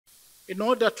In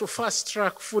order to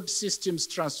fast-track food systems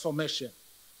transformation,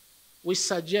 we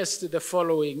suggest the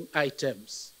following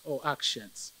items or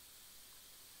actions.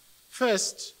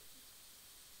 First,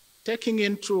 taking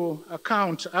into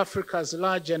account Africa's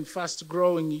large and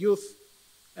fast-growing youth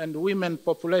and women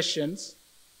populations,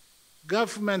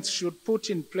 governments should put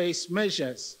in place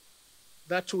measures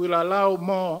that will allow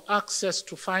more access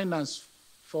to finance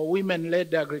for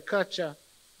women-led agriculture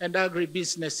and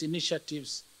agribusiness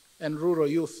initiatives and rural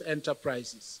youth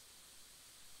enterprises.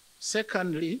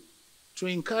 Secondly, to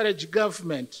encourage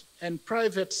government and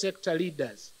private sector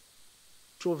leaders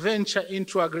to venture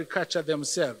into agriculture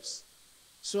themselves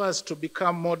so as to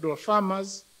become model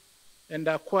farmers and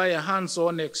acquire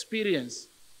hands-on experience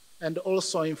and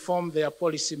also inform their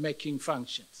policy-making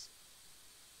functions.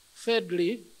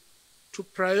 Thirdly, to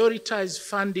prioritize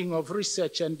funding of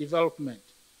research and development,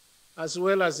 as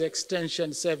well as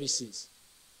extension services.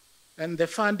 And the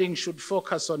funding should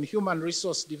focus on human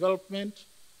resource development,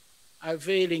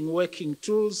 availing working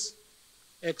tools,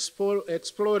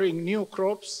 exploring new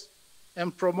crops,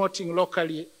 and promoting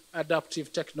locally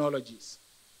adaptive technologies.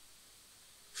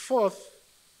 Fourth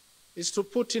is to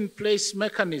put in place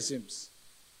mechanisms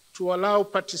to allow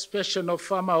participation of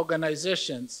farmer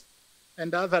organizations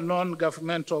and other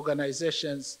non-governmental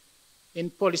organizations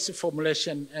in policy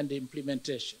formulation and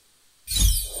implementation.